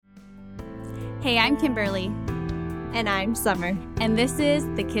Hey, I'm Kimberly. And I'm Summer. And this is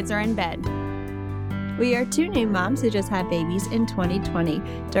The Kids Are in Bed. We are two new moms who just had babies in 2020.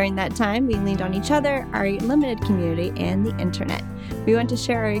 During that time, we leaned on each other, our limited community, and the internet. We want to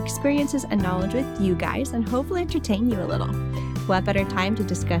share our experiences and knowledge with you guys and hopefully entertain you a little. What better time to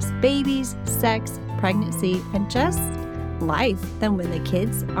discuss babies, sex, pregnancy, and just life than when the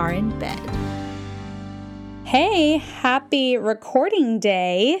kids are in bed. Hey, happy recording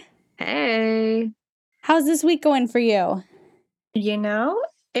day. Hey. How's this week going for you? You know,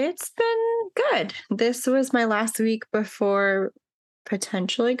 it's been good. This was my last week before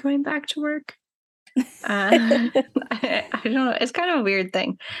potentially going back to work. I don't know. It's kind of a weird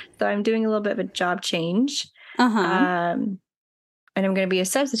thing. So I'm doing a little bit of a job change. And I'm going to be a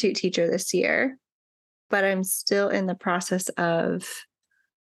substitute teacher this year, but I'm still in the process of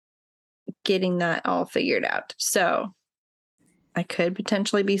getting that all figured out. So I could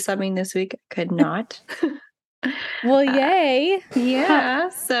potentially be subbing this week. I could not. Well, yay. Yeah.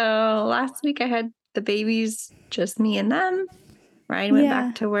 So last week I had the babies, just me and them. Ryan went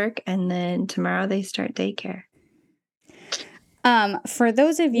back to work, and then tomorrow they start daycare. For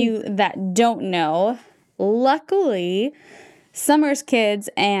those of you that don't know, luckily, Summer's kids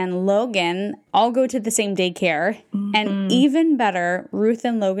and Logan all go to the same daycare. Mm-hmm. And even better, Ruth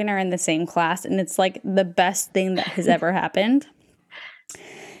and Logan are in the same class, and it's like the best thing that has ever happened.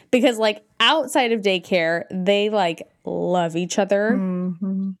 Because like outside of daycare, they like love each other.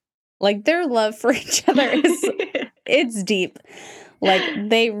 Mm-hmm. Like their love for each other is it's deep. Like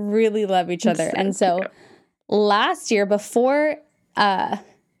they really love each other. And so last year before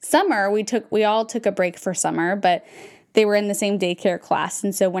summer, we all took a break for summer, but they were in the same daycare class.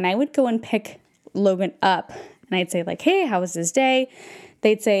 And so when I would go and pick Logan up and I'd say like, "Hey, how was this day?"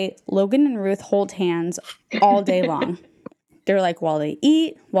 They'd say Logan and Ruth hold hands all day long. They're like, while they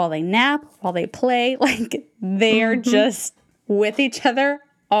eat, while they nap, while they play, like they're just with each other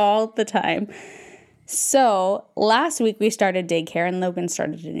all the time. So last week we started daycare and Logan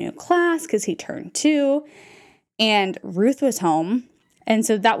started a new class because he turned 2 and Ruth was home. And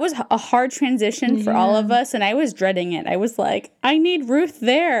so that was a hard transition for all of us. And I was dreading it. I was like, I need Ruth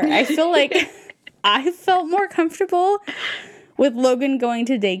there. I feel like I felt more comfortable with Logan going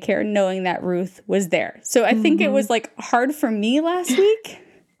to daycare knowing that Ruth was there. So I think it was like hard for me last week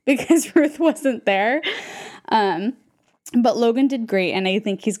because Ruth wasn't there. But Logan did great, and I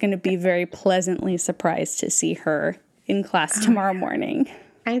think he's going to be very pleasantly surprised to see her in class tomorrow morning.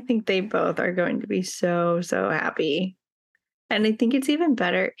 I think they both are going to be so, so happy. And I think it's even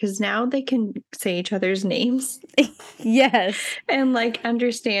better because now they can say each other's names. Yes. And like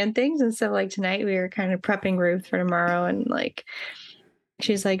understand things. And so like tonight we were kind of prepping Ruth for tomorrow. And like,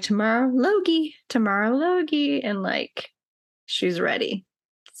 she's like, tomorrow Logie. And like, she's ready.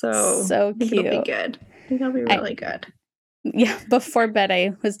 So cute. It'll be good. I think it'll be really good. Yeah. Before bed,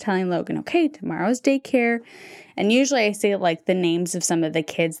 I was telling Logan, okay, tomorrow's daycare. And usually I say like the names of some of the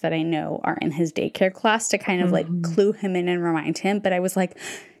kids that I know are in his daycare class to kind of like clue him in and remind him. But I was like,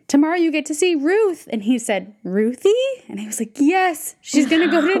 tomorrow you get to see Ruth. And he said, Ruthie? And I was like, yes, she's going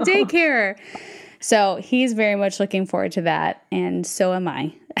to go to daycare. So he's very much looking forward to that. And so am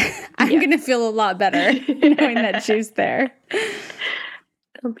I. I'm going to feel a lot better knowing that she's there.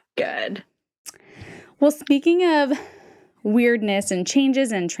 It'll be good. Well, speaking of weirdness and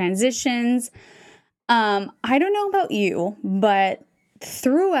changes and transitions, I don't know about you, but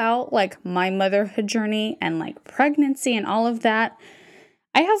throughout like my motherhood journey and like pregnancy and all of that,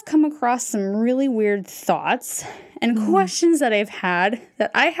 I have come across some really weird thoughts and questions that I've had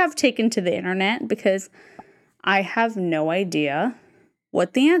that I have taken to the internet because I have no idea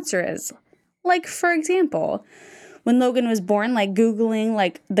what the answer is. Like, for example, when Logan was born, like Googling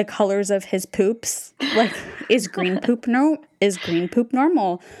like the colors of his poops, like is green poop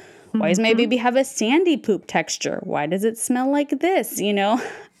normal? Why does my baby have a sandy poop texture? Why does it smell like this? You know,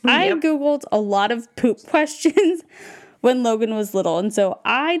 I Googled a lot of poop questions when Logan was little. And so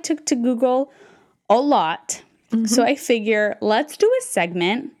I took to Google a lot. So I figure let's do a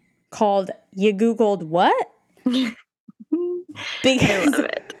segment called You Googled What? Because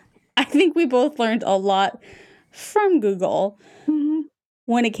I think we both learned a lot from Google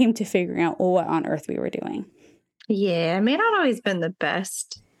when it came to figuring out what on earth we were doing. Yeah, it may not always been the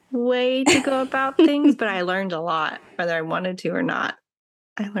best way to go about things, but I learned a lot, whether I wanted to or not.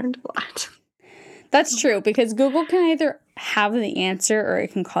 I learned a lot. That's true, because Google can either have the answer or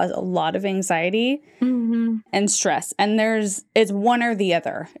it can cause a lot of anxiety and stress. And it's one or the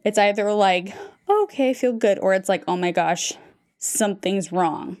other. It's either like, oh, okay, I feel good, or it's like, oh my gosh, something's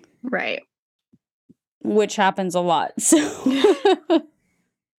wrong. Right. Which happens a lot. So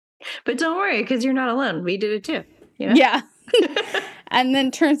But don't worry, because you're not alone. We did it too. You know? Yeah. And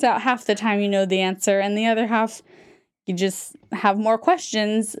then turns out half the time you know the answer, and the other half you just have more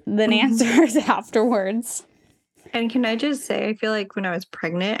questions than answers afterwards. And can I just say, I feel like when I was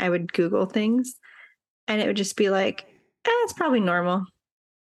pregnant, I would Google things and it would just be like, it's probably normal.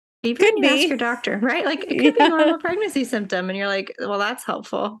 Even Could when you be. ask your doctor, right? Like, it could be a normal pregnancy symptom. And you're like, well, that's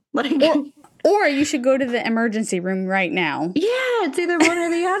helpful. Like, Or you should go to the emergency room right now. yeah, it's either one or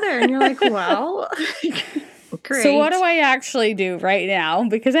the other. And you're like, well, great. So what do I actually do right now?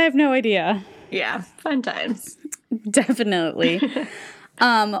 Because I have no idea. Yeah, fun times. Definitely.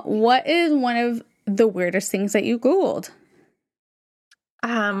 What is one of the weirdest things that you Googled?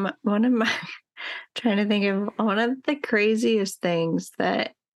 One of my trying to think of one of the craziest things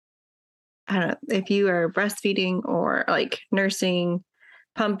that I don't know if you are breastfeeding or like nursing,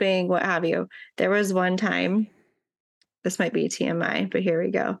 pumping, what have you. There was one time, this might be TMI, but here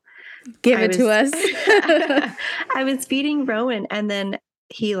we go. Give it to us. I was feeding Rowan and then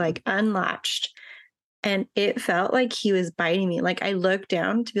he like unlatched and it felt like he was biting me. Like I looked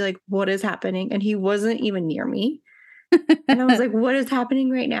down to be like, what is happening? And he wasn't even near me. And I was like, what is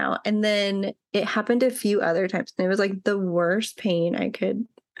happening right now? And then it happened a few other times. And it was like the worst pain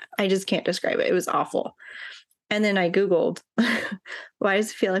I just can't describe it. It was awful. And then I Googled, why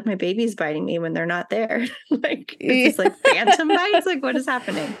does it feel like my baby's biting me when they're not there? Like, is this like phantom bites? Like, what is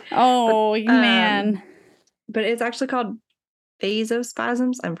happening? Oh, man. But it's actually called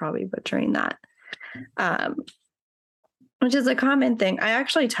vasospasms. I'm probably butchering that. Which is a common thing. I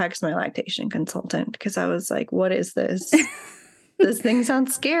actually text my lactation consultant because I was like, what is this? This thing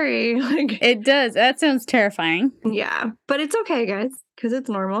sounds scary. Like, it does. That sounds terrifying. Yeah. But it's okay, guys, because it's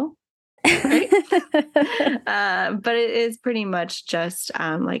normal. Right? But it is pretty much just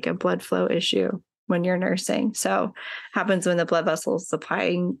like a blood flow issue when you're nursing. So happens when the blood vessels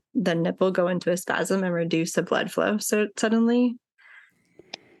supplying the nipple go into a spasm and reduce the blood flow. So suddenly,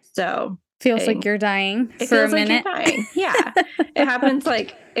 feels like you're dying for a minute. Like you're dying. Yeah. It happens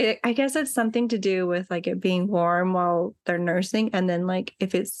like, I guess it's something to do with like it being warm while they're nursing. And then like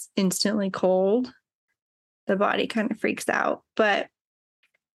if it's instantly cold, the body kind of freaks out. But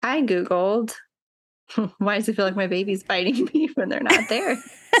I Googled, why does it feel like my baby's biting me when they're not there?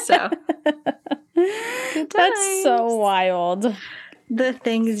 So that's so wild. The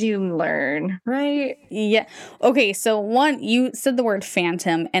things you learn, right? Yeah. Okay. So one, you said the word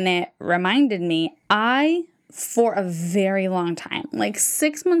phantom and it reminded me, for a very long time, like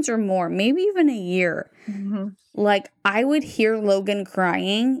 6 months or more, maybe even a year, like I would hear Logan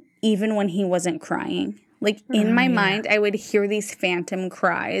crying even when he wasn't crying. Like in my mind, I would hear these phantom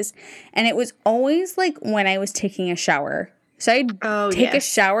cries. And it was always like when I was taking a shower. So I'd take a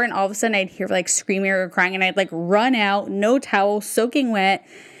shower and all of a sudden I'd hear like screaming or crying and I'd like run out, no towel, soaking wet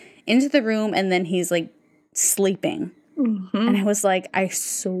into the room. And then he's like sleeping. And I was like, I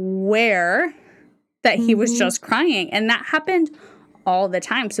swear that he was just crying. And that happened all the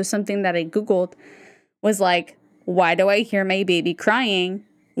time. So something that I Googled was like, why do I hear my baby crying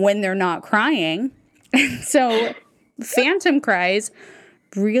when they're not crying? So phantom cries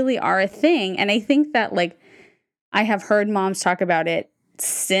really are a thing. And I think that like I have heard moms talk about it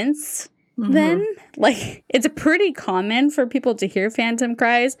since then. Like it's pretty common for people to hear phantom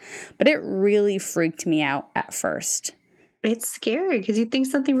cries, but it really freaked me out at first. It's scary because you think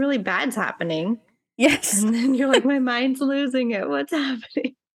something really bad's happening. Yes. And then you're like, my mind's losing it. What's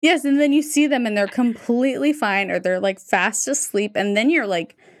happening? Yes. And then you see them and they're completely fine or they're like fast asleep. And then you're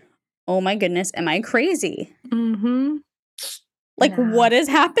like, oh my goodness, am I crazy? Like, what is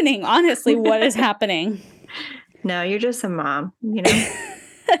happening? Honestly, what is happening? No, you're just a mom, you know?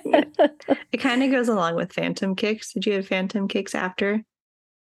 It kind of goes along with phantom kicks. Did you have phantom kicks after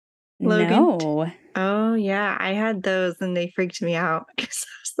Logan? No. Oh, yeah. I had those and they freaked me out because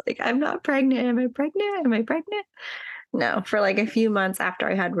I was like, I'm not pregnant. Am I pregnant? Am I pregnant? No, for like a few months after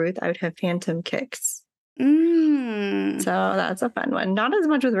I had Ruth, I would have phantom kicks. So that's a fun one. Not as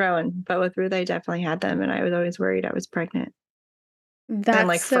much with Rowan, but with Ruth, I definitely had them. And I was always worried I was pregnant. That's and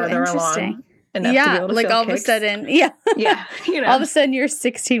like so further interesting. along. Yeah, like all kicks. Of a sudden, yeah. Yeah, you know. All of a sudden you're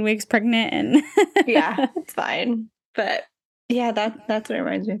 16 weeks pregnant and yeah, it's fine. But yeah, that's what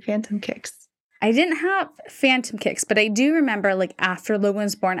reminds me of phantom kicks. I didn't have phantom kicks, but I do remember like after Logan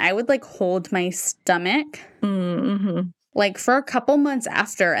was born, I would like hold my stomach like for a couple months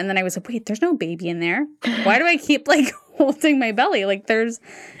after. And then I was like, wait, there's no baby in there. Why do I keep like holding my belly? Like there's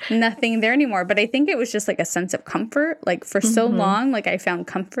nothing there anymore. But I think it was just like a sense of comfort. Like for so long, like I found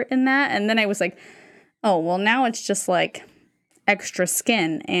comfort in that. And then I was like, oh, well, now it's just like extra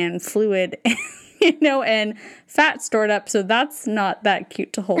skin and fluid and fat stored up. So that's not that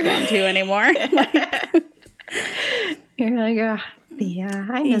cute to hold on to anymore. You're like, oh, yeah,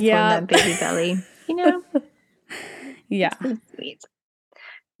 I miss that baby belly, Yeah. So sweet.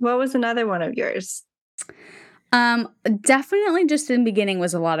 What was another one of yours? Definitely just in the beginning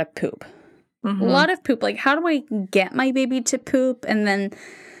was a lot of poop. Mm-hmm. A lot of poop. Like, how do I get my baby to poop? And then,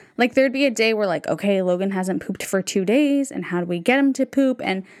 like, there'd be a day where, like, okay, Logan hasn't pooped for 2 days, and how do we get him to poop?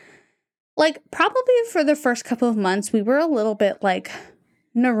 And, like, probably for the first couple of months, we were a little bit, like,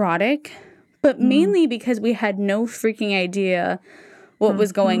 neurotic, but mainly because we had no freaking idea what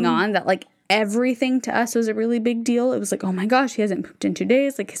was going on, that, like, everything to us was a really big deal. It was like, oh my gosh, he hasn't pooped in 2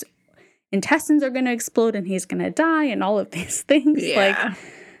 days. Like, his intestines are going to explode and he's going to die and all of these things. Yeah. Like,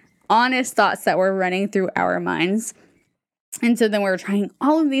 honest thoughts that were running through our minds. And so then we were trying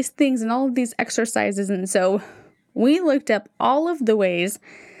all of these things and all of these exercises. And so we looked up all of the ways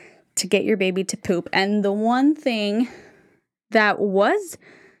to get your baby to poop. And the one thing that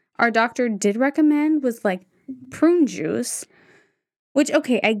our doctor did recommend was like prune juice, which,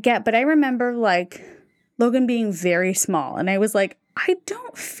 okay, I get, but I remember like Logan being very small. And I was like, I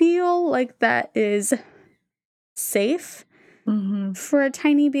don't feel like that is safe for a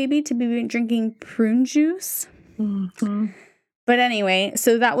tiny baby to be drinking prune juice. But anyway,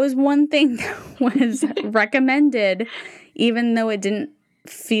 so that was one thing that was recommended, even though it didn't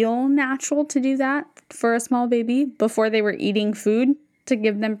feel natural to do that for a small baby before they were eating food, to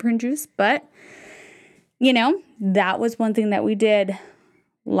give them prune juice. But, that was one thing that we did.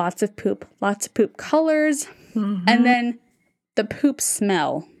 Lots of poop colors. And then the poop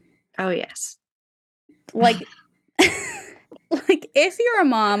smell. Oh, yes. Like, like, if you're a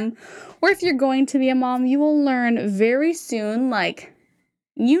mom, or if you're going to be a mom, you will learn very soon, like,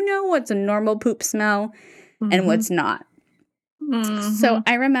 what's a normal poop smell and what's not. So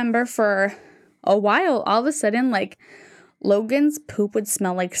I remember for a while, all of a sudden, like, Logan's poop would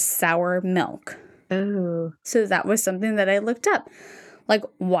smell like sour milk. Oh. So that was something that I looked up. Like,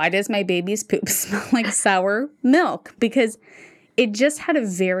 why does my baby's poop smell like sour milk? Because it just had a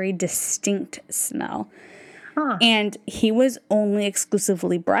very distinct smell. And he was only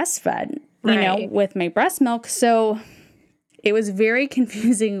exclusively breastfed, with my breast milk. So it was very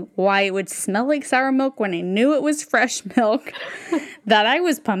confusing why it would smell like sour milk when I knew it was fresh milk that I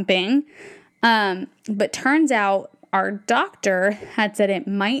was pumping. But turns out our doctor had said it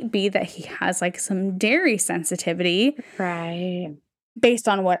might be that he has like some dairy sensitivity. Right. Based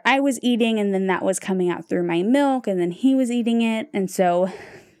on what I was eating, and then that was coming out through my milk, and then he was eating it. And so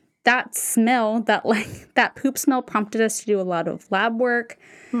that smell, that poop smell, prompted us to do a lot of lab work.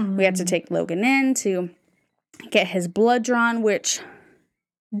 We had to take Logan in to get his blood drawn, which,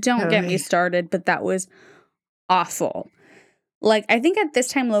 don't get me started, but that was awful. Like, I think at this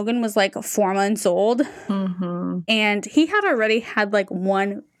time Logan was like 4 months old, and he had already had like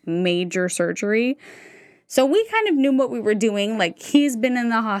one major surgery. So we kind of knew what we were doing. Like, he's been in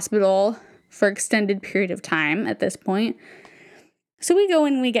the hospital for extended period of time at this point. So we go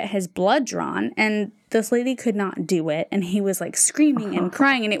and we get his blood drawn, and this lady could not do it. And he was like screaming and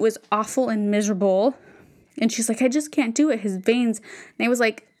crying, and it was awful and miserable. And she's like, I just can't do it. His veins. And I was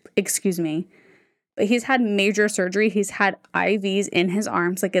like, excuse me, but he's had major surgery. He's had IVs in his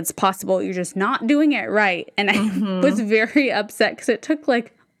arms. Like, it's possible. You're just not doing it right. And I was very upset because it took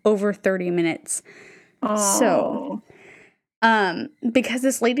like over 30 minutes. So, because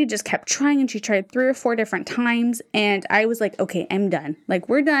this lady just kept trying, and she tried 3 or 4 different times, and I was like, okay, I'm done. Like,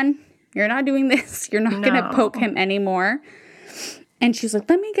 we're done. You're not doing this. You're not going to poke him anymore. And she's like,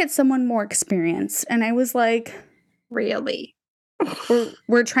 let me get someone more experienced. And I was like, really?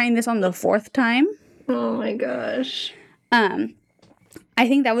 We're trying this on the 4th time. Oh my gosh. I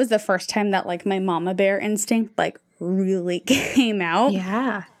think that was the first time that like my mama bear instinct like really came out.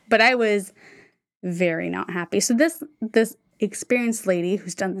 Yeah. But I was very not happy. So this experienced lady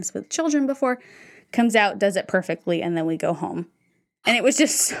who's done this with children before comes out, does it perfectly, and then we go home. And it was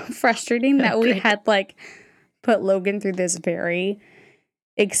just so frustrating that we had like put Logan through this very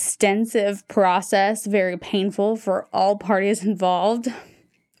extensive process, very painful for all parties involved,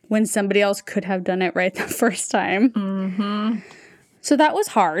 when somebody else could have done it right the first time. So that was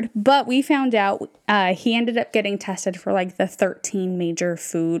hard, but we found out he ended up getting tested for like the 13 major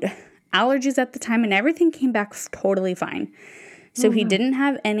food allergies at the time, and everything came back totally fine. So he didn't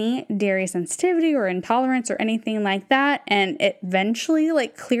have any dairy sensitivity or intolerance or anything like that, and it eventually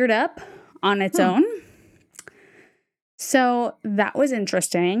like cleared up on its own. So that was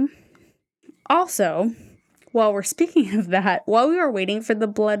interesting. Also, while we're speaking of that, while we were waiting for the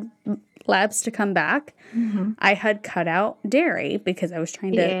blood labs to come back, I had cut out dairy because I was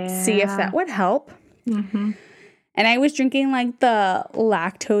trying to see if that would help. Mm-hmm. And I was drinking like the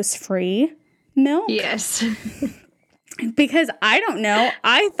lactose-free milk. Yes. Because I don't know.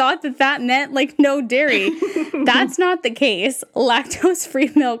 I thought that meant like no dairy. That's not the case.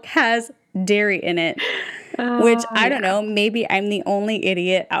 Lactose-free milk has dairy in it. Which I don't know. Maybe I'm the only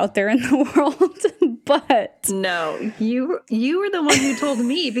idiot out there in the world. But no, you were the one who told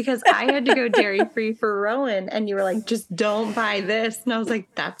me because I had to go dairy free for Rowan, and you were like, "Just don't buy this." And I was like,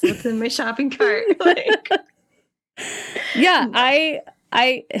 "That's what's in my shopping cart." Like, yeah,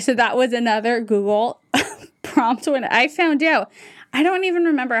 so that was another Google prompt when I found out. I don't even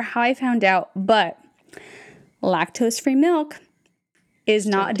remember how I found out, but lactose-free milk is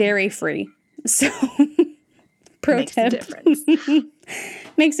not dairy-free. So pro makes a tip. difference.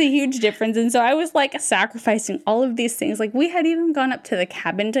 Makes a huge difference. And so I was like sacrificing all of these things. Like we had even gone up to the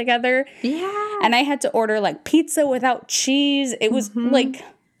cabin together. Yeah. And I had to order like pizza without cheese. It was like,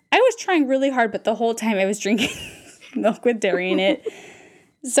 I was trying really hard, but the whole time I was drinking milk with dairy in it.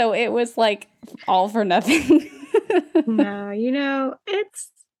 So it was like all for nothing. No,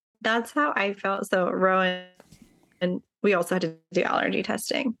 that's how I felt. So Rowan, and we also had to do allergy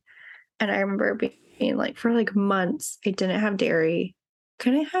testing. And I remember being like, for like months, I didn't have dairy,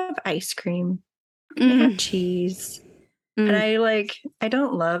 couldn't have ice cream, couldn't have cheese. And I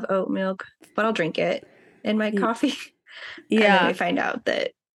don't love oat milk, but I'll drink it in my coffee. Yeah. And then we find out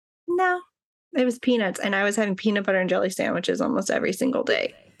that no, it was peanuts. And I was having peanut butter and jelly sandwiches almost every single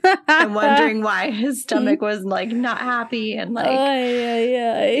day. And wondering why his stomach was like not happy and like,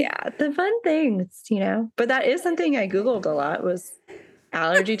 yeah, the fun things, But that is something I Googled a lot was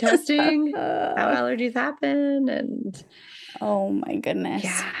allergy testing, how allergies happen, and oh my goodness.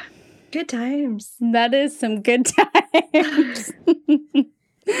 Yeah. Good times. That is some good times.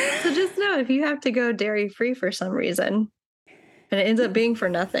 So just know if you have to go dairy free for some reason and it ends up being for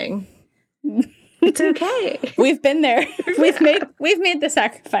nothing, it's okay. We've been there. We've made the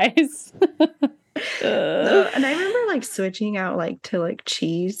sacrifice. And I remember like switching out like to like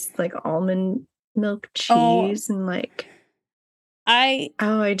cheese, like almond milk cheese, and like I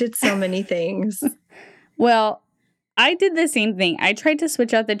did so many things. Well, I did the same thing. I tried to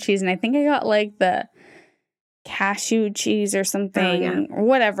switch out the cheese, and I think I got like the cashew cheese or something, or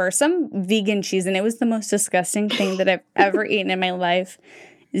whatever, some vegan cheese, and it was the most disgusting thing that I've ever eaten in my life.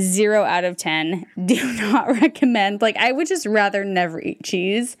 0 out of 10. Do not recommend. Like, I would just rather never eat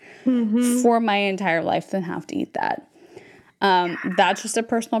cheese for my entire life than have to eat that. That's just a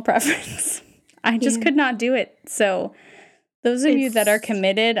personal preference. I just could not do it. So those of you that are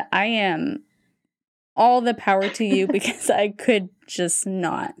committed, I am all the power to you because I could just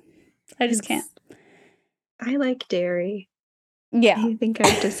not. I just can't. I like dairy. Yeah. I think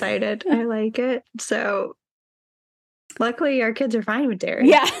I've decided I like it. So luckily our kids are fine with dairy.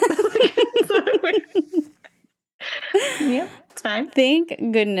 Yeah. Yeah, it's fine. Thank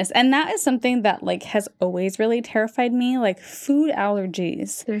goodness. And that is something that like has always really terrified me, like food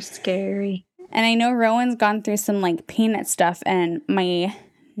allergies. They're scary. And I know Rowan's gone through some like peanut stuff, and my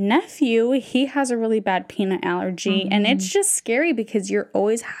nephew, he has a really bad peanut allergy, and it's just scary because you're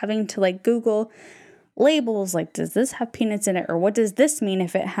always having to like Google labels, like does this have peanuts in it, or what does this mean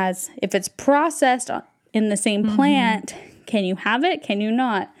if it's processed in the same plant, can you have it, can you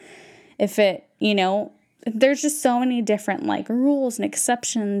not? If it, there's just so many different like rules and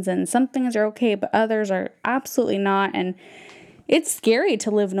exceptions, and some things are okay but others are absolutely not, and it's scary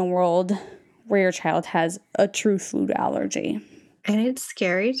to live in a world where your child has a true food allergy. And it's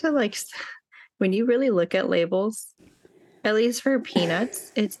scary to like, when you really look at labels, at least for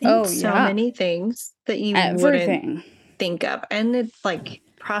peanuts, it's in so many things that you wouldn't think of. And it's like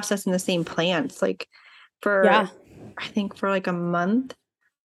processed in the same plants. Like I think for like a month,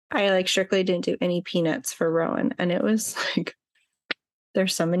 I like strictly didn't do any peanuts for Rowan. And it was like,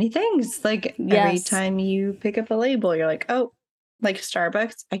 there's so many things. Like every time you pick up a label, you're like, oh, like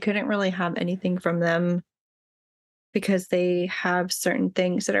Starbucks, I couldn't really have anything from them because they have certain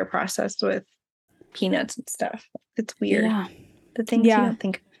things that are processed with peanuts and stuff. It's weird. Yeah. The things you don't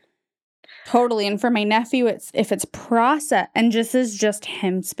think of. Totally. And for my nephew, if it's processed, and this is just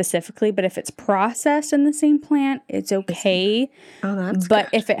him specifically, but if it's processed in the same plant, it's okay. Oh, that's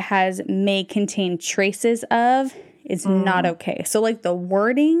But good. if it may contain traces of, it's not okay. So like the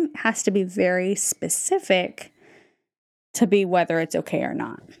wording has to be very specific to be whether it's okay or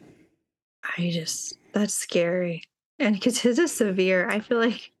not. That's scary. And because his is severe, I feel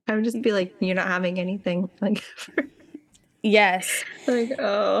like I would just be like, you're not having anything. Like, yes. Like,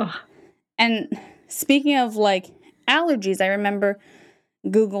 oh. And speaking of like allergies, I remember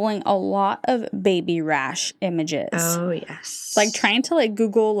Googling a lot of baby rash images. Oh, yes. Like trying to like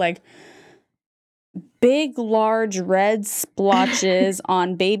Google like big, large red splotches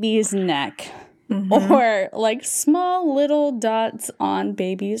on baby's neck. Mm-hmm. Or like small little dots on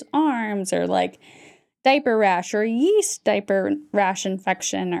baby's arms, or like diaper rash or yeast diaper rash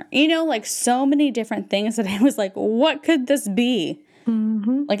infection, or, you know, like so many different things that I was like, what could this be?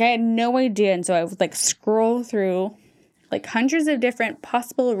 Mm-hmm. Like I had no idea. And so I would like scroll through like hundreds of different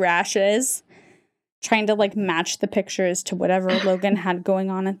possible rashes, trying to like match the pictures to whatever Logan had going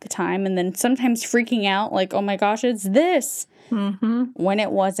on at the time. And then sometimes freaking out like, oh my gosh, it's this, when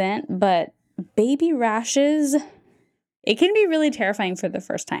it wasn't. But baby rashes, it can be really terrifying for the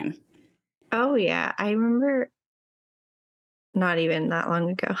first time. Oh, yeah. I remember not even that long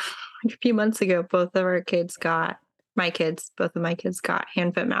ago, like a few months ago, both of my kids got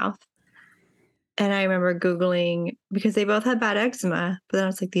hand, foot, mouth. And I remember Googling, because they both had bad eczema, but then I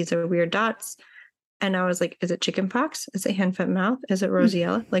was like, these are weird dots. And I was like, is it chicken pox? Is it hand, foot, mouth? Is it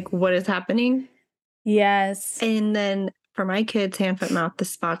Rosella? Like, what is happening? Yes. And then for my kids, hand, foot, mouth, the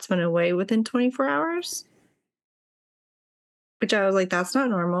spots went away within 24 hours. Which I was like, that's not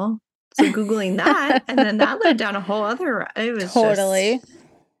normal. So Googling that, and then that led down a whole other, it was totally.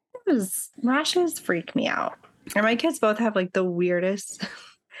 Rashes freak me out. And my kids both have like the weirdest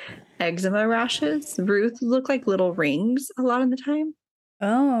eczema rashes. Ruth look like little rings a lot of the time.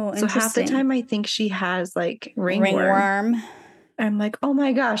 Oh, so half the time I think she has like ringworm. I'm like, oh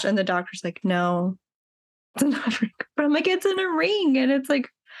my gosh. And the doctor's like, no, it's not ring. But I'm like, it's in a ring. And it's like,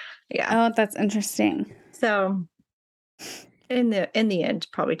 yeah. Oh, that's interesting. So in the end,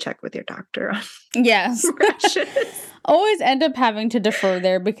 probably check with your doctor on yes. rashes. Always end up having to defer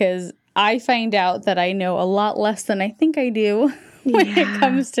there because I find out that I know a lot less than I think I do when it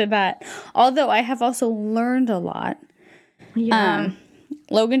comes to that. Although I have also learned a lot. Yeah.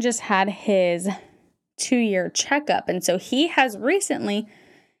 Logan just had his 2-year checkup, and so he has recently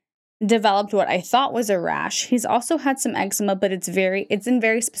developed what I thought was a rash. He's also had some eczema, but it's in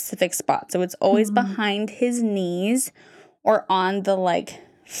very specific spots. So it's always behind his knees or on the like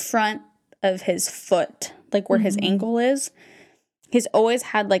front of his foot, like where his ankle is. He's always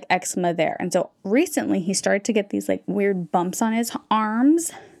had like eczema there. And so recently he started to get these like weird bumps on his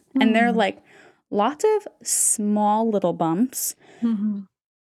arms, and they're like lots of small little bumps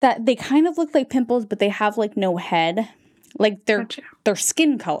that they kind of look like pimples, but they have like no head. Like they're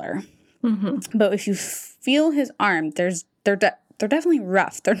skin color. But if you feel his arm, they're definitely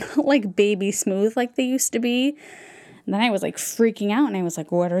rough. They're not like baby smooth like they used to be. And then I was like freaking out, and I was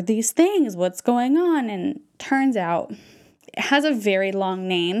like, what are these things? What's going on? And turns out it has a very long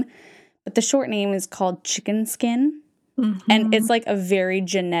name, but the short name is called chicken skin. And it's like a very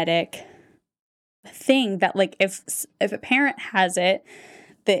genetic thing that like if a parent has it,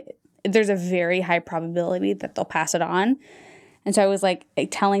 there's a very high probability that they'll pass it on. And so I was like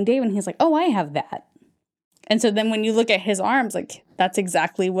telling Dave, and he's like, oh, I have that. And so then when you look at his arms, like that's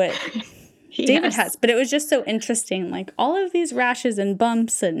exactly what David has. But it was just so interesting, like all of these rashes and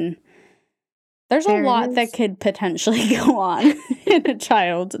bumps, and there's a lot that could potentially go on in a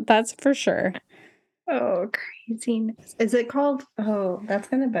child. That's for sure. Oh, craziness. Is it called, that's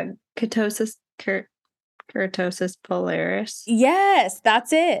kind of bug. Keratosis pilaris. Yes,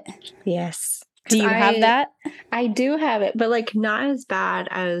 that's it. Yes. Do you have that? I do have it, but like not as bad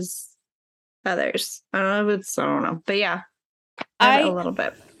as others. I don't know. But yeah, I have it a little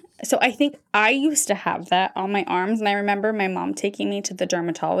bit. So I think I used to have that on my arms, and I remember my mom taking me to the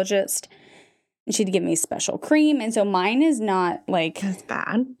dermatologist, and she'd give me special cream, and so mine is not like as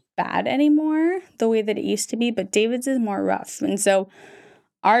bad anymore the way that it used to be, but David's is more rough. And so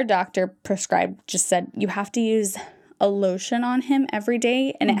our doctor just said you have to use a lotion on him every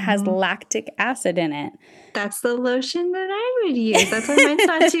day, and it has lactic acid in it. That's the lotion that I would use. That's why mine's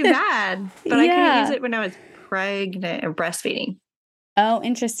not too bad. But I couldn't use it when I was pregnant and breastfeeding. Oh,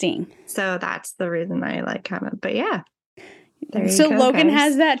 interesting. So that's the reason I like haven't. But yeah. So Logan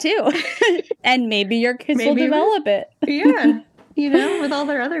has that too. And maybe your kids will develop it. Yeah. With all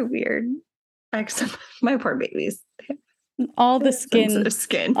their other weird eczema. My poor babies. All the skin.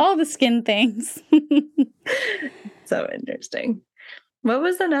 All the skin things. So interesting. What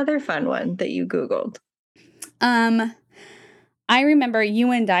was another fun one that you Googled? I remember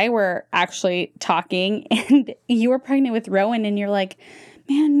you and I were actually talking, and you were pregnant with Rowan, and you're like,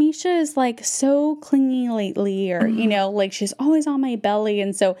 man, Misha is like so clingy lately, or, like she's always on my belly.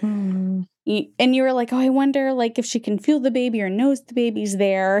 And so, and you were like, oh, I wonder like if she can feel the baby or knows the baby's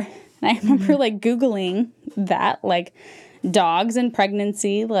there. And I remember like Googling that, like dogs and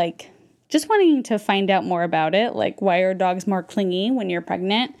pregnancy, like just wanting to find out more about it. Like, why are dogs more clingy when you're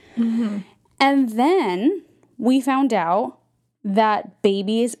pregnant? Mm-hmm. And then we found out that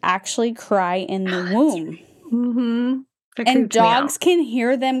babies actually cry in the womb. Mm-hmm. And dogs can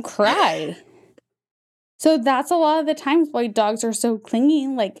hear them cry. So that's a lot of the times why dogs are so clingy,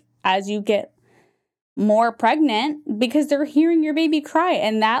 like, as you get more pregnant, because they're hearing your baby cry.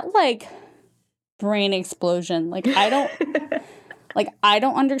 And that, like, brain explosion. Like, I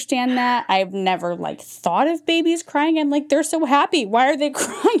don't understand that. I've never, like, thought of babies crying. I'm like, they're so happy. Why are they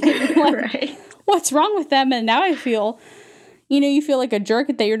crying? Like, right. What's wrong with them? And now I feel, you feel like a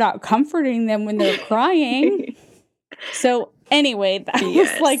jerk that you're not comforting them when they're crying. So anyway, that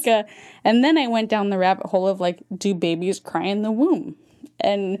was like and then I went down the rabbit hole of, like, do babies cry in the womb?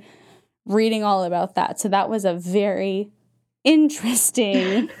 And reading all about that. So that was a very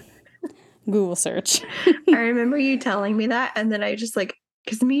interesting Google search. I remember you telling me that, and then I just, like,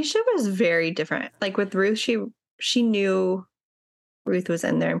 because Misha was very different. Like, with Ruth, she knew Ruth was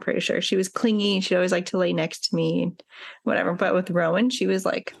in there, I'm pretty sure. She was clingy. She'd always like to lay next to me and whatever. But with Rowan, she was,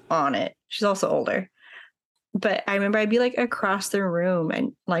 like, on it. She's also older. But I remember I'd be, like, across the room,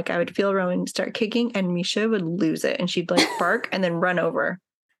 and, like, I would feel Rowan start kicking, and Misha would lose it, and she'd, like, bark and then run over.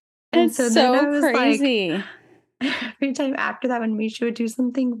 And It's so then I was crazy. Like, every time after that, when Misha would do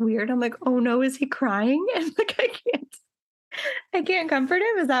something weird, I'm like, oh no, is he crying? And, like, I can't comfort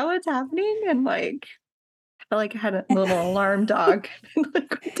him. Is that what's happening? And, like, I felt like I had a little alarm dog.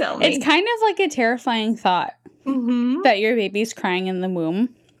 Like, tell me. It's kind of like a terrifying thought that your baby's crying in the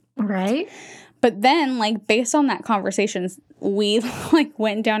womb. Right. But then, like, based on that conversation, we, like,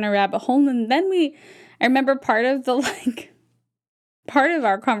 went down a rabbit hole. And then I remember part of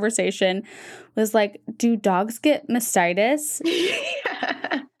our conversation was, like, do dogs get mastitis?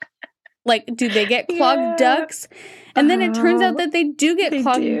 Yeah. Like, do they get clogged ducts? And then it turns out that they do get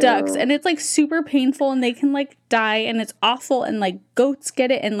clogged ducts. And it's, like, super painful. And they can, like, die. And it's awful. And, like, goats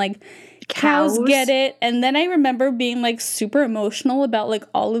get it. And, like, cows get it. And then I remember being, like, super emotional about, like,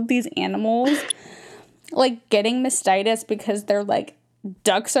 all of these animals, like, getting mastitis because their, like,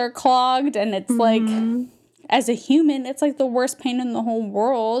 ducts are clogged. And it's, like, as a human, it's, like, the worst pain in the whole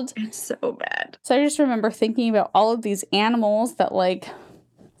world. It's so bad. So I just remember thinking about all of these animals that, like,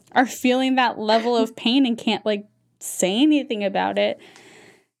 are feeling that level of pain and can't, like, say anything about it.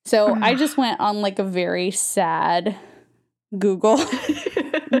 So I just went on, like, a very sad Google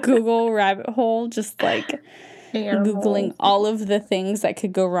rabbit hole, just, like, Googling all of the things that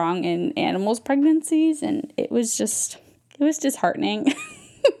could go wrong in animals' pregnancies, and it was disheartening.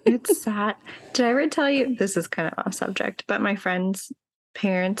 It's sad. Did I ever tell you, this is kind of off subject, but my friend's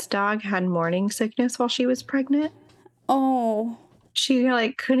parents' dog had morning sickness while she was pregnant. Oh. She,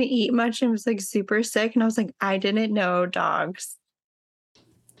 like, couldn't eat much and was, like, super sick. And I was like, I didn't know dogs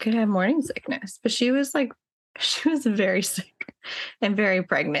could have morning sickness. But she was very sick and very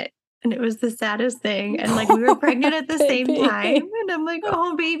pregnant. And it was the saddest thing. And, like, we were pregnant at the same time. And I'm like,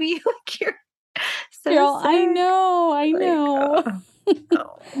 oh, baby, like, you're so Girl, sick. I know.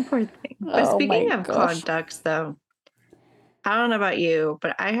 Oh, poor thing. But speaking of clogged ducts, though, I don't know about you,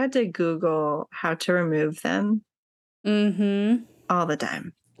 but I had to Google how to remove them. All the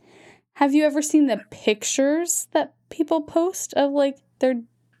time. Have you ever seen the pictures that people post of, like, their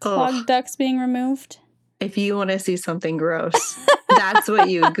clogged ducts being removed? If you want to see something gross, that's what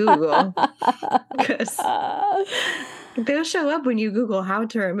you Google. Because they'll show up when you Google how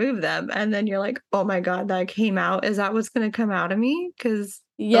to remove them. And then you're like, oh my God, that came out. Is that what's going to come out of me? Because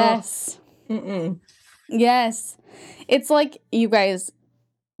yes. Yes. It's like, you guys,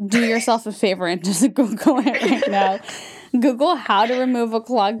 do yourself a favor and just Google it right now. Google how to remove a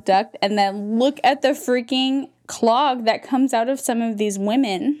clogged duct and then look at the freaking clog that comes out of some of these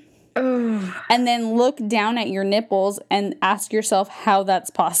women. And then look down at your nipples and ask yourself how that's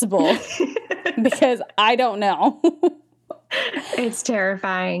possible. Because I don't know. It's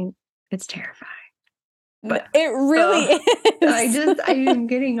terrifying. It's terrifying. But it really is. I'm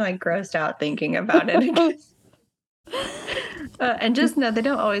getting, like, grossed out thinking about it. And just know they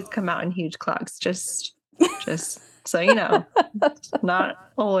don't always come out in huge clogs. Just so you know, it's not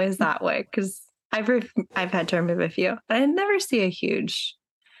always that way. Because I've had to remove a few. I never see a huge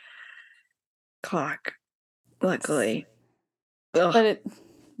clog, luckily. But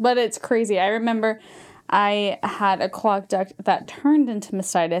it's crazy. I remember I had a clogged duct that turned into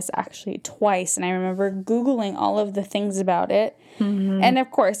mastitis actually twice, and I remember Googling all of the things about it. And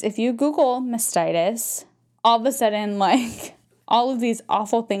of course, if you Google mastitis, all of a sudden, like, all of these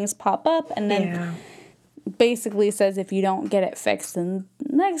awful things pop up, and then basically says if you don't get it fixed in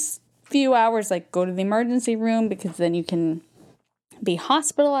the next few hours, like, go to the emergency room, because then you can be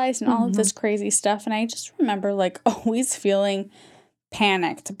hospitalized and all of this crazy stuff. And I just remember like always feeling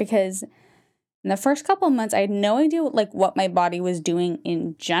panicked because in the first couple of months, I had no idea what my body was doing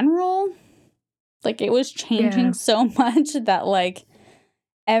in general. Like it was changing so much that like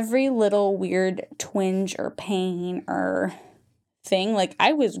every little weird twinge or pain or thing, like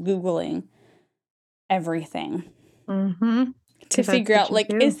I was Googling everything to figure out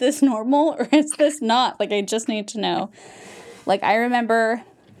like, is this normal or is this not? Like I just need to know. Like I remember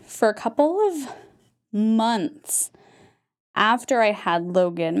for a couple of months after I had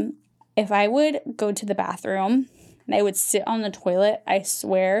Logan, if I would go to the bathroom and I would sit on the toilet, I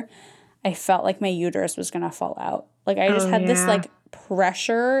swear I felt like my uterus was going to fall out. Like I just had this like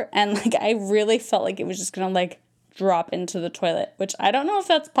pressure and like I really felt like it was just going to like drop into the toilet, which I don't know if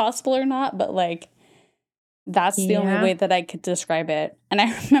that's possible or not, but like that's the only way that I could describe it. And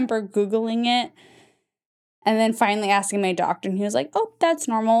I remember Googling it and then finally asking my doctor and he was like, oh, that's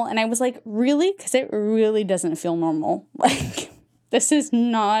normal. And I was like, really? Because it really doesn't feel normal. Like this is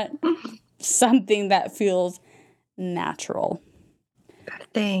not something that feels natural.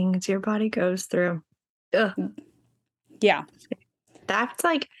 Things your body goes through. Ugh. Yeah. That's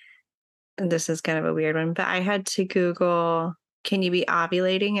like, this is kind of a weird one, but I had to Google, can you be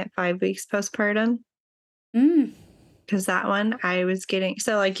ovulating at 5 weeks postpartum? Because that one I was getting,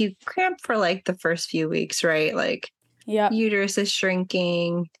 so like you cramp for like the first few weeks, right? Like uterus is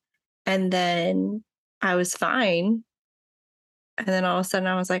shrinking and then I was fine. And then all of a sudden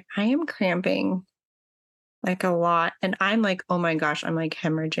I was like, I am cramping like a lot. And I'm like, oh my gosh, I'm like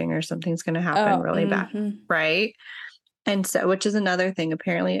hemorrhaging or something's going to happen really bad. Right. And so, which is another thing,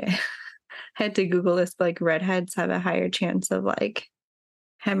 apparently I had to Google this, but like redheads have a higher chance of like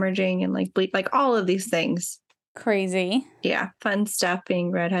hemorrhaging and like bleed, like all of these things. Crazy. Yeah. Fun stuff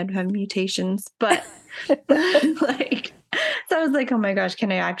being redhead, have mutations. But like, so I was like, oh my gosh,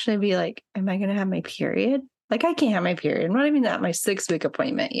 can I actually be like, am I going to have my period? Like I can't have my period. I'm not even at my 6-week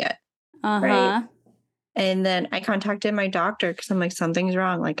appointment yet. Right. And then I contacted my doctor because I'm like, something's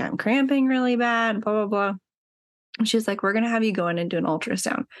wrong. Like I'm cramping really bad, blah, blah, blah. And she's like, we're going to have you go in and do an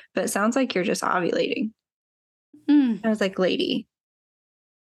ultrasound, but it sounds like you're just ovulating. I was like, lady,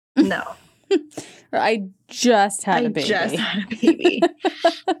 no. I just had a baby.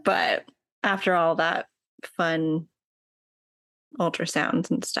 But after all that fun ultrasounds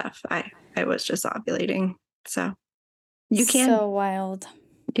and stuff, I was just ovulating. So you can. So wild.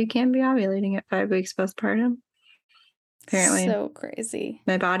 You can be ovulating at 5 weeks postpartum. Apparently. So crazy.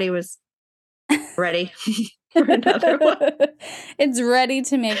 My body was ready for another one. It's ready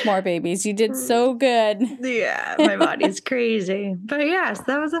to make more babies. You did so good. Yeah, my body's crazy. But yes,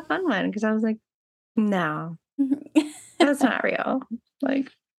 that was a fun one because I was like, no, that's not real. Like,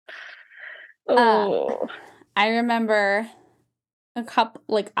 I remember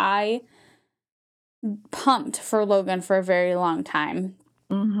I pumped for Logan for a very long time.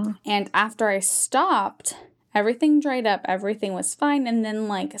 And after I stopped, everything dried up, everything was fine. And then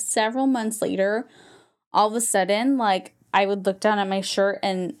like several months later, all of a sudden, like I would look down at my shirt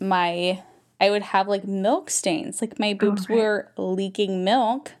and I would have like milk stains. Like my boobs were leaking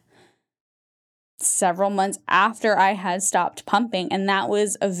milk several months after I had stopped pumping. And that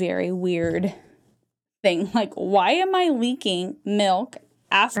was a very weird thing. Like, why am I leaking milk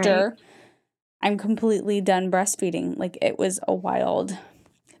after I'm completely done breastfeeding? Like it was a wild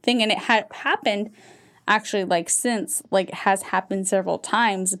thing. And it had happened actually like since, like has happened several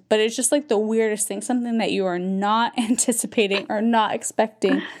times, but it's just like the weirdest thing, something that you are not anticipating or not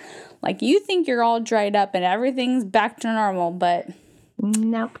expecting. Like you think you're all dried up and everything's back to normal, but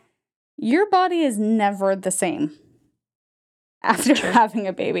nope. Your body is never the same after having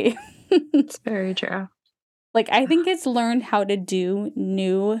a baby. It's very true. Like I think it's learned how to do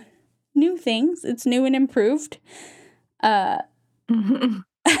new things. It's new and improved. I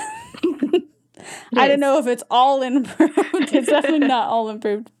don't know if it's all improved. It's definitely not all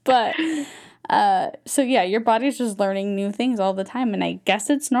improved. But so yeah, your body's just learning new things all the time. And I guess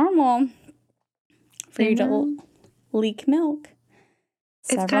it's normal for you to leak milk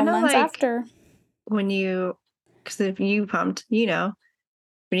several months like after. When because if you pumped, when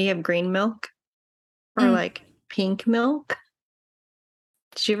you have green milk or like pink milk.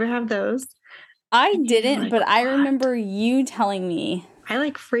 Did you ever have those? I didn't, but I remember you telling me. I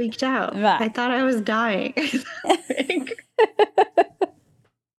like freaked out. I thought I was dying.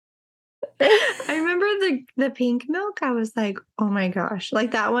 I remember the pink milk. I was like, oh my gosh.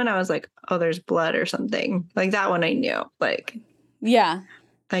 Like that one, I was like, oh, there's blood or something. Like that one I knew. Like, yeah.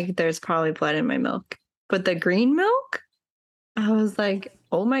 Like there's probably blood in my milk. But the green milk, I was like,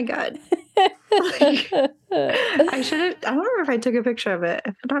 oh my God. Like, I should have, I don't remember if I took a picture of it.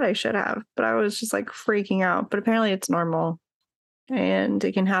 If not, I should have, but I was just like freaking out. But apparently it's normal. And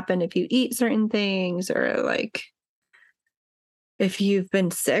it can happen if you eat certain things, or like if you've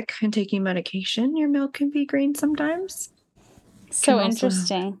been sick and taking medication, your milk can be green sometimes. So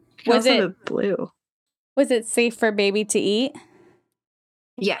interesting. Was it blue? Was it safe for baby to eat?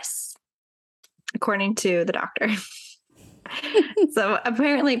 Yes, according to the doctor. So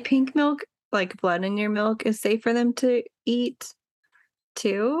apparently pink milk, like blood in your milk, is safe for them to eat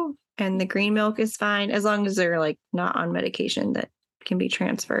too. And the green milk is fine as long as they're like not on medication that can be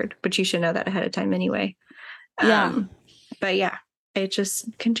transferred. But you should know that ahead of time anyway. Yeah. But yeah, it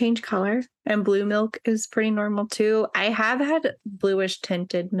just can change color. And blue milk is pretty normal too. I have had bluish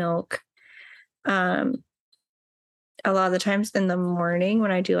tinted milk a lot of the times in the morning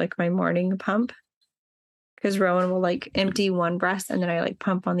when I do like my morning pump. Because Rowan will like empty one breast and then I like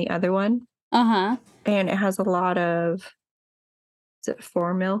pump on the other one. Uh-huh. And it has a lot of, is it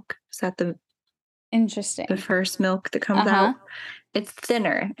fore milk? Is that the first milk that comes out? It's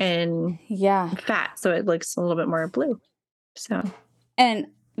thinner and fat, so it looks a little bit more blue. So, and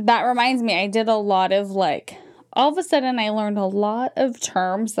that reminds me, I did a lot of like, all of a sudden I learned a lot of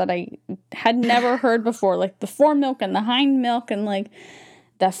terms that I had never heard before, like the fore milk and the hind milk and like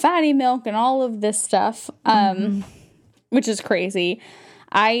the fatty milk and all of this stuff, which is crazy.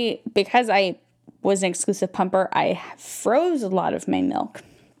 Because I was an exclusive pumper, I froze a lot of my milk.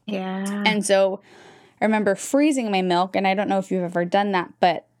 Yeah. And so I remember freezing my milk, and I don't know if you've ever done that,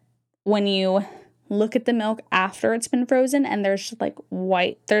 but when you look at the milk after it's been frozen and there's like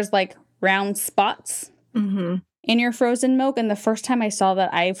there's like round spots in your frozen milk. And the first time I saw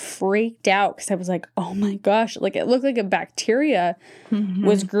that, I freaked out because I was like, oh my gosh, like it looked like a bacteria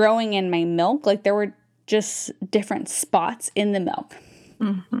was growing in my milk. Like there were just different spots in the milk.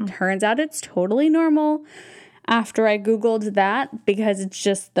 Turns out it's totally normal after I Googled that, because it's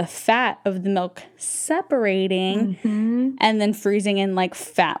just the fat of the milk separating and then freezing in like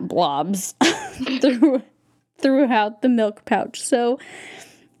fat blobs throughout the milk pouch. So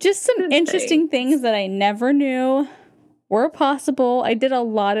just some interesting things that I never knew were possible. I did a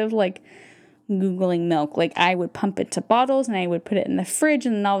lot of like Googling milk. Like I would pump it to bottles and I would put it in the fridge,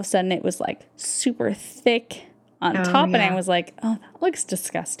 and then all of a sudden it was like super thick on top. Yeah. And I was like, oh, that looks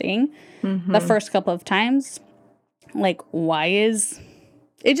disgusting. The first couple of times, like,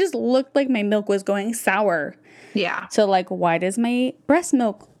 it just looked like my milk was going sour. Yeah. So like, why does my breast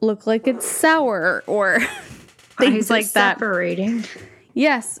milk look like it's sour, or things like that? Separating.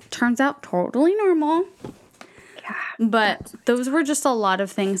 Yes, turns out totally normal. Yeah. But those were just a lot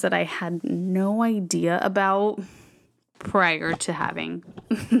of things that I had no idea about prior to having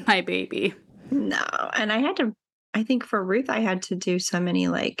my baby. No. And I think for Ruth, I had to do so many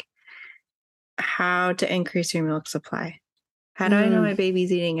like how to increase your milk supply. How do I know my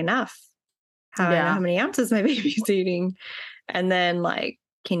baby's eating enough? How do I know how many ounces my baby's eating? And then like,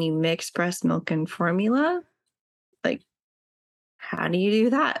 can you mix breast milk and formula? Like, how do you do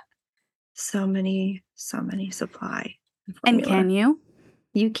that? So many supply. And can you?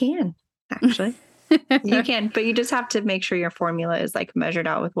 You can, actually. You can, but you just have to make sure your formula is like measured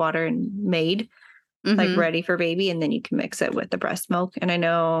out with water and made like ready for baby. And then you can mix it with the breast milk. And I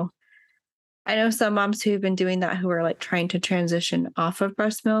know some moms who've been doing that, who are like trying to transition off of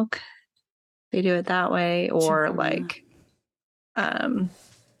breast milk. They do it that way. Or like,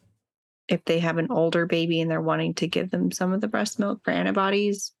 if they have an older baby and they're wanting to give them some of the breast milk for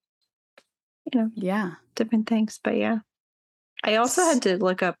antibodies, different things. But yeah, I also had to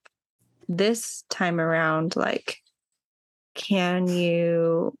look up this time around, like, can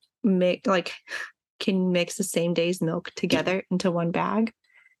you mix the same day's milk together into one bag?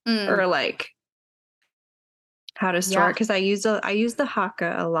 Or like how to store it? Because I use the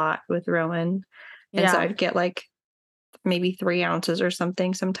Haakaa a lot with Rowan. And so I'd get like maybe 3 ounces or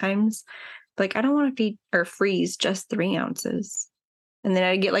something sometimes. Like, I don't want to feed or freeze just 3 ounces. And then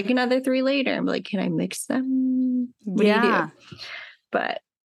I'd get like another 3 later. I'm like, can I mix them? What do you do? But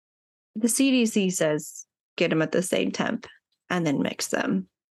the CDC says get them at the same temp and then mix them.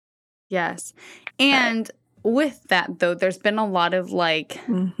 Yes. And with that, though, there's been a lot of like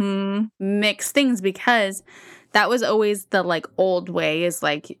mixed things, because that was always the like old way, is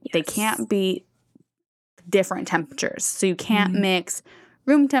like they can't be different temperatures. So you can't mix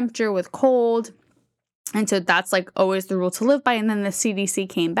room temperature with cold. And so that's like always the rule to live by. And then the CDC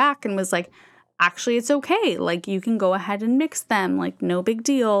came back and was like, actually, it's okay. Like, you can go ahead and mix them. Like, no big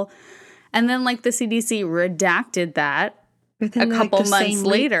deal. And then like the CDC redacted that within a couple months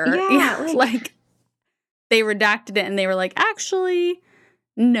later. Like they redacted it and they were like, actually,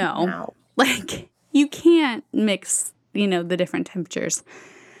 no. Like, you can't mix, the different temperatures.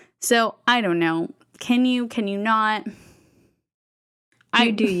 So, I don't know. Can you not?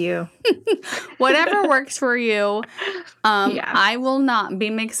 You do you. Whatever works for you. Yeah. I will not be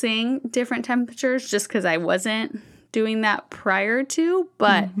mixing different temperatures just because I wasn't doing that prior to.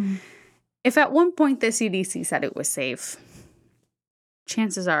 But if at one point the CDC said it was safe,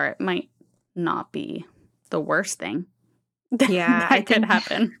 chances are it might not be the worst thing that could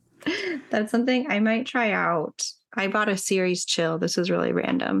happen. That's something I might try out. I bought a Series Chill. This is really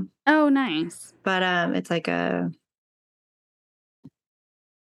random. Oh, nice. But it's like a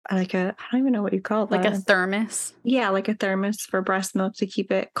I don't even know what you call it. Like a thermos? Yeah, like a thermos for breast milk to keep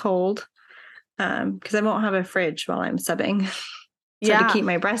it cold. Because I won't have a fridge while I'm subbing. So to keep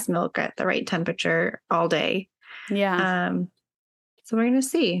my breast milk at the right temperature all day. Yeah. So we're gonna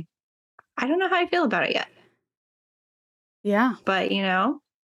see. I don't know how I feel about it yet. Yeah. But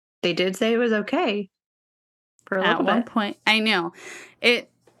they did say it was okay for a little bit. At one point. I know.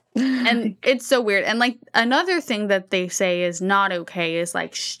 And it's so weird. And like another thing that they say is not okay is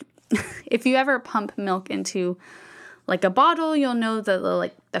like if you ever pump milk into like a bottle, you'll know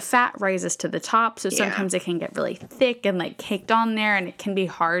that the fat rises to the top. So sometimes it can get really thick and like caked on there, and it can be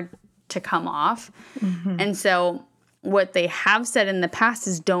hard to come off. And so what they have said in the past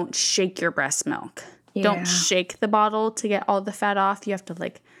is don't shake your breast milk. Yeah. Don't shake the bottle to get all the fat off. You have to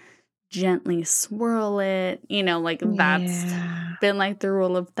like gently swirl it, that's been like the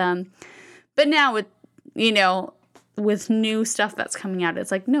rule of thumb. But now with new stuff that's coming out,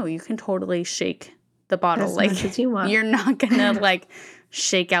 it's like, no, you can totally shake the bottle as much as you want. You're not gonna like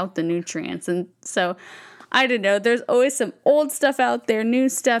shake out the nutrients. And so I don't know, there's always some old stuff out there, new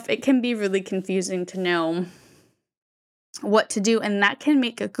stuff. It can be really confusing to know what to do, and that can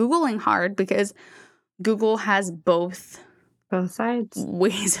make Googling hard because Google has both sides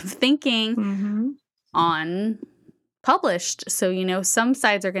ways of thinking on published. So, some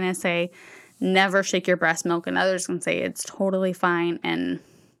sites are going to say never shake your breast milk, and others can say it's totally fine. And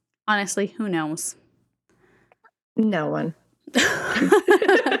honestly, who knows? No one.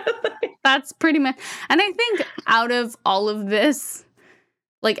 That's pretty much. And I think out of all of this,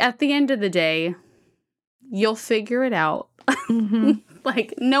 like at the end of the day, you'll figure it out.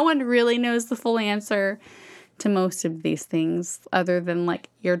 Like no one really knows the full answer to most of these things other than like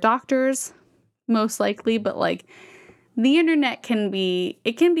your doctors most likely, but like the internet can be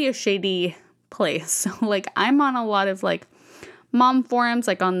a shady place. So like I'm on a lot of like mom forums,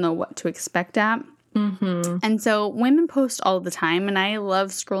 like on the What to Expect app. And so women post all the time, and I love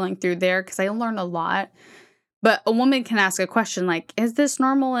scrolling through there because I learn a lot. But a woman can ask a question like, is this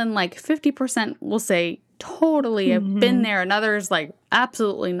normal? And like 50% will say, totally, I've been there. And others like,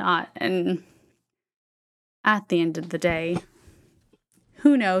 absolutely not. And at the end of the day,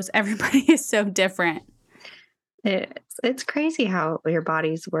 who knows? Everybody is so different. It's crazy how your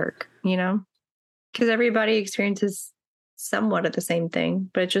bodies work, because everybody experiences somewhat of the same thing,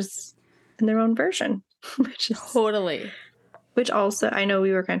 but just in their own version. Totally. Which also, I know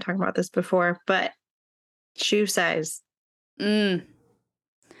we were going to talk about this before, but shoe size. Yeah.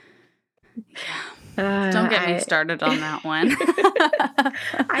 Don't get me started on that one.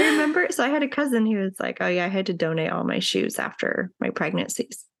 I remember, so I had a cousin who was like, oh yeah, I had to donate all my shoes after my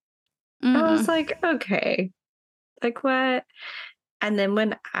pregnancies. I was like, okay, like what? And then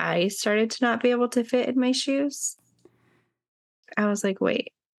when I started to not be able to fit in my shoes, I was like,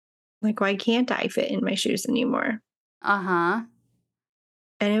 wait, like why can't I fit in my shoes anymore? And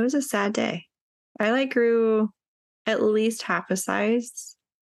it was a sad day. I like grew at least half a size,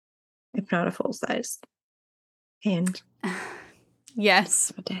 if not a full size. And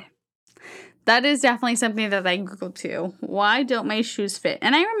yes, that is definitely something that I Googled too. Why don't my shoes fit?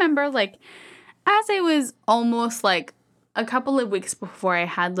 And I remember like as I was almost like a couple of weeks before I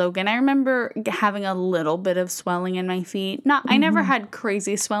had Logan, I remember having a little bit of swelling in my feet. I never had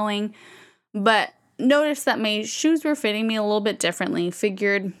crazy swelling, but noticed that my shoes were fitting me a little bit differently.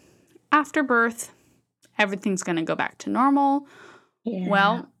 Figured after birth, everything's going to go back to normal. Yeah.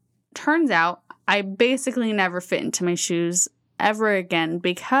 Well, turns out I basically never fit into my shoes ever again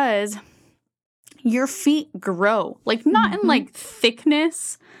because your feet grow. Like not in like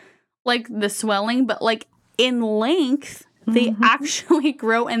thickness, like the swelling, but like in length, they actually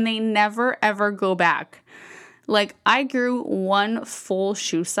grow and they never ever go back. Like I grew one full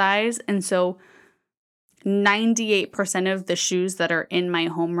shoe size, and so 98% of the shoes that are in my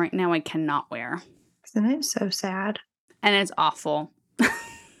home right now I cannot wear. Isn't it so sad? And it's awful.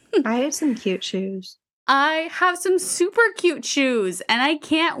 I have some cute shoes. I have some super cute shoes and I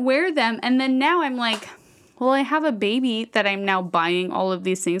can't wear them. And then now I'm like, well, I have a baby that I'm now buying all of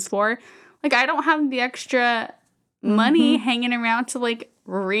these things for. Like, I don't have the extra money hanging around to, like,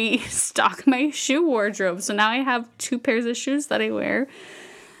 restock my shoe wardrobe. So now I have 2 pairs of shoes that I wear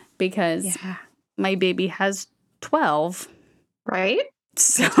because my baby has 12. Right?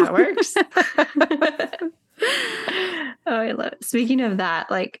 So That's how it works. Oh, I love it. Speaking of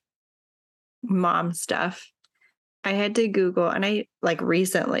that, like mom stuff, I had to Google, and I like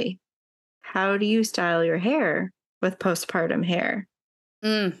recently, how do you style your hair with postpartum hair?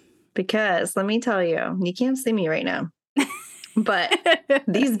 Because let me tell you, you can't see me right now, but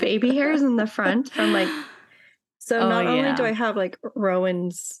these baby hairs in the front from like, so not only do I have like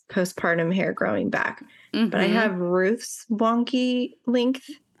Rowan's postpartum hair growing back, but I have Ruth's wonky length.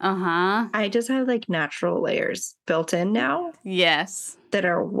 I just have like natural layers built in now. Yes. That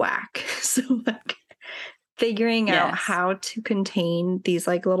are whack. So like figuring out how to contain these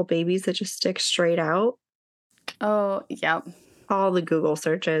like little babies that just stick straight out. Oh, yep. All the Google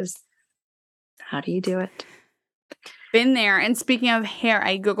searches. How do you do it? Been there. And speaking of hair,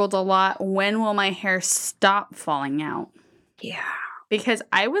 I Googled a lot, when will my hair stop falling out? Yeah. Because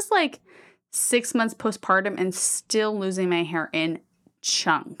I was like 6 months postpartum and still losing my hair in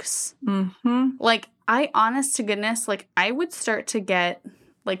chunks. Like, I, honest to goodness, like, I would start to get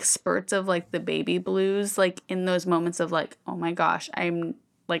like spurts of like the baby blues, like in those moments of like, oh my gosh, I'm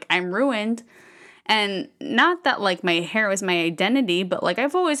ruined. And not that like my hair was my identity, but like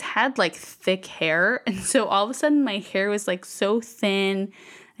I've always had like thick hair. And so all of a sudden my hair was like so thin.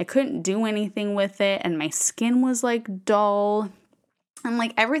 I couldn't do anything with it. And my skin was like dull. And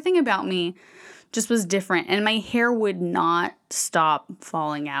like everything about me just was different. And my hair would not stop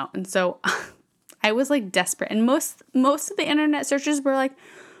falling out. And so I was like desperate. And most of the internet searches were like,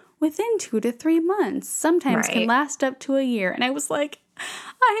 within 2 to 3 months, sometimes can last up to a year. And I was like,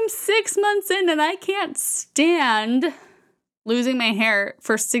 I'm 6 months in and I can't stand losing my hair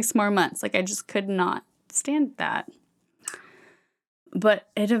for 6 more months. Like, I just could not stand that. But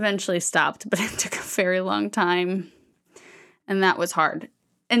it eventually stopped, but it took a very long time. And that was hard.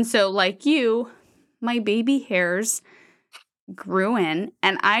 And so, like you, my baby hairs grew in,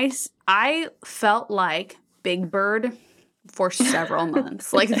 and I felt like Big Bird for several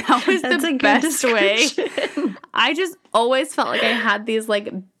months. Like, that was the best way. I just always felt like I had these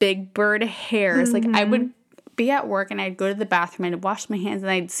like Big Bird hairs. Like, I would be at work and I'd go to the bathroom, I'd wash my hands,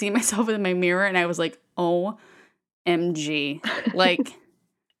 and I'd see myself in my mirror, and I was like, OMG. Like,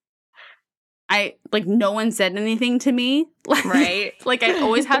 no one said anything to me. Like, like, I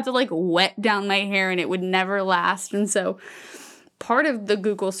always had to like wet down my hair and it would never last. And so part of the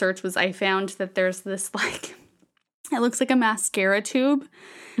Google search was I found that there's this like, it looks like a mascara tube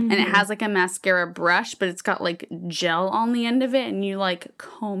and it has like a mascara brush, but it's got like gel on the end of it, and you like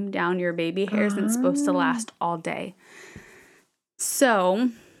comb down your baby hairs and it's supposed to last all day. So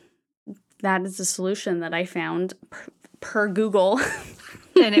that is the solution that I found per Google.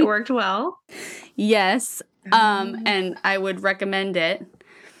 And it worked well? Yes. And I would recommend it.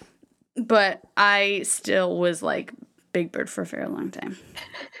 But I still was like Big Bird for a very long time.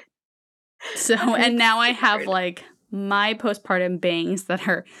 So, and now I have like my postpartum bangs that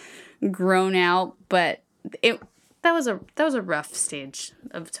are grown out, but that was a rough stage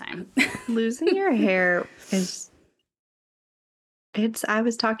of time. Losing your hair I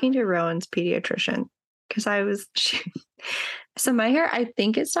was talking to Rowan's pediatrician because so my hair, I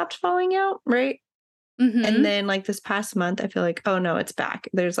think it stopped falling out, right? And then like this past month, I feel like, oh no, it's back.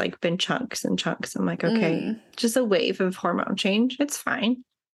 There's like been chunks and chunks. I'm like, okay, just a wave of hormone change. It's fine.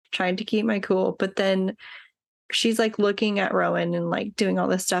 Trying to keep my cool. But then she's like looking at Rowan and like doing all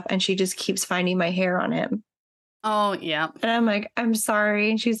this stuff, and she just keeps finding my hair on him. Oh, yeah. And I'm like, I'm sorry.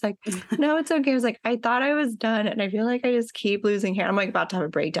 And she's like, no, it's okay. I was like, I thought I was done. And I feel like I just keep losing hair. I'm like about to have a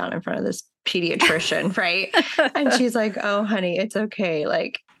breakdown in front of this pediatrician, right? And she's like, oh, honey, it's okay.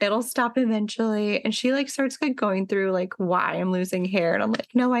 Like, it'll stop eventually. And she like starts like going through like why I'm losing hair. And I'm like,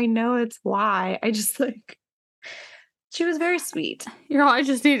 no, I know it's why. I just like, she was very sweet. I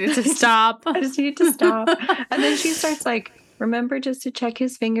just needed to stop. I just needed to stop. And then she starts like, remember just to check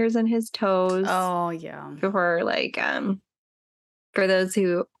his fingers and his toes. Oh, yeah. For like, for those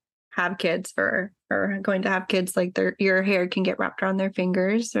who have kids or are going to have kids, like your hair can get wrapped around their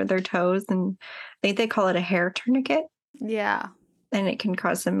fingers or their toes. And I think they call it a hair tourniquet. Yeah. And it can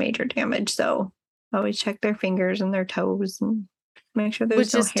cause some major damage. So always check their fingers and their toes and make sure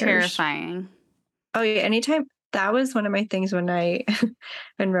there's no hairs. Which is terrifying. Oh, yeah. Anytime. That was one of my things when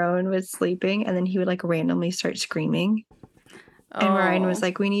Rowan was sleeping, and then he would like randomly start screaming. And Ryan was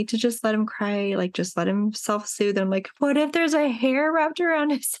like, we need to just let him cry. Like, just let him self-soothe. And I'm like, what if there's a hair wrapped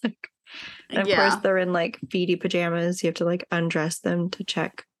around his neck? And of course, they're in like feety pajamas. You have to like undress them to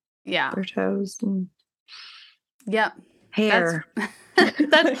check Yeah. their toes and Yep. hair.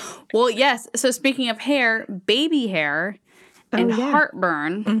 Well, yes. So speaking of hair, baby hair and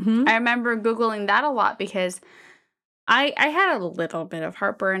heartburn, I remember Googling that a lot because I had a little bit of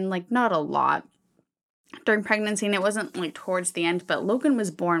heartburn, like not a lot during pregnancy, and it wasn't like towards the end, but Logan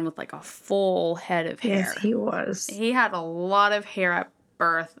was born with like a full head of hair. Yes, he was. He had a lot of hair at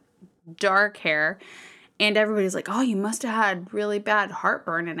birth, dark hair, and everybody's like, oh, you must have had really bad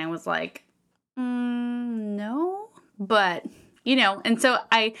heartburn. And I was like, no, but you know, and so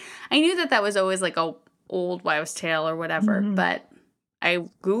I knew that was always like a old wives' tale or whatever, but I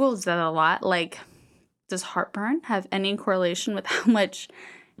Googled that a lot. Like, does heartburn have any correlation with how much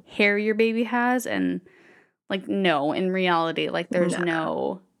hair your baby has? And like, no, in reality, like there's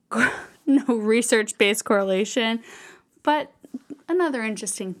no research-based correlation, but another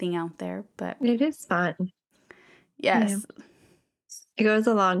interesting thing out there. But it is fun. Yes. Yeah. It goes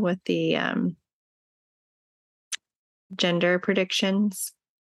along with the gender predictions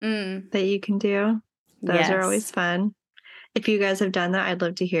that you can do. Those are always fun. If you guys have done that, I'd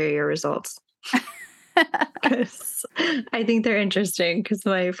love to hear your results. Because I think they're interesting. Because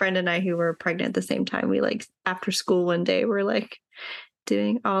my friend and I, who were pregnant at the same time, we like after school one day, we're like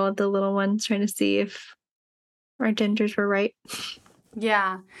doing all of the little ones, trying to see if our genders were right.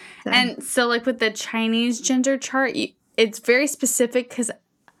 Yeah. And so like with the Chinese gender chart, it's very specific because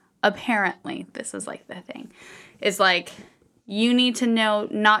apparently this is like the thing. It's like you need to know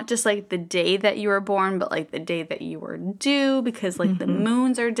not just like the day that you were born, but like the day that you were due, because like the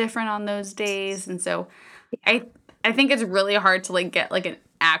moons are different on those days. And so I think it's really hard to like get like an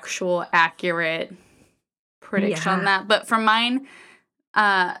actual accurate prediction on that. But for mine,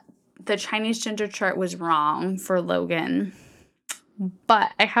 the Chinese gender chart was wrong for Logan.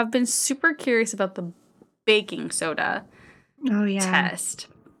 But I have been super curious about the baking soda test.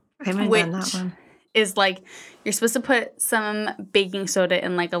 I haven't done that one. Is like you're supposed to put some baking soda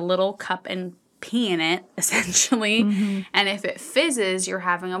in like a little cup and pee in it, essentially. And if it fizzes, you're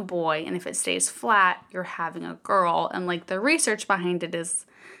having a boy. And if it stays flat, you're having a girl. And like the research behind it is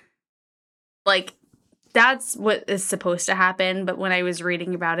like that's what is supposed to happen. But when I was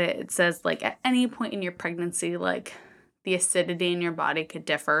reading about it, it says like at any point in your pregnancy, like the acidity in your body could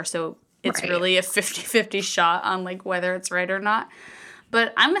differ. So it's really a 50-50 shot on like whether it's right or not.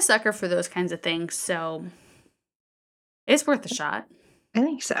 But I'm a sucker for those kinds of things, so it's worth a shot. I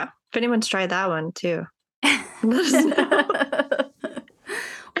think so. If anyone's tried that one too, let us know.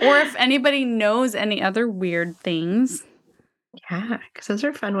 Or if anybody knows any other weird things. Yeah, because those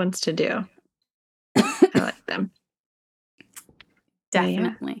are fun ones to do. I like them.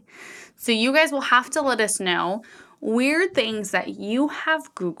 Definitely. Yeah. So you guys will have to let us know weird things that you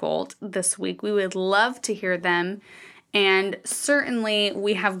have Googled this week. We would love to hear them. And certainly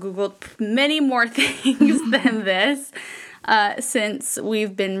we have Googled many more things than this since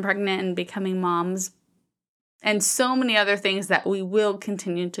we've been pregnant and becoming moms. And so many other things that we will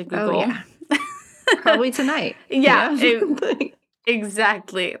continue to Google. Oh, yeah. Probably tonight. Yeah.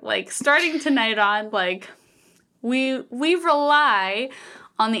 Exactly. Like starting tonight on, like we rely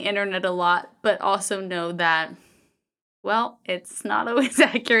on the internet a lot, but also know that, well, it's not always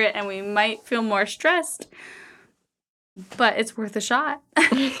accurate and we might feel more stressed. But it's worth a shot.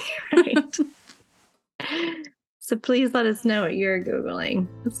 Right. So please let us know what you're Googling.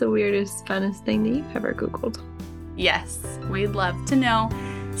 What's the weirdest, funnest thing that you've ever Googled? Yes, we'd love to know.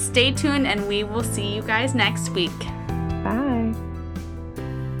 Stay tuned and we will see you guys next week.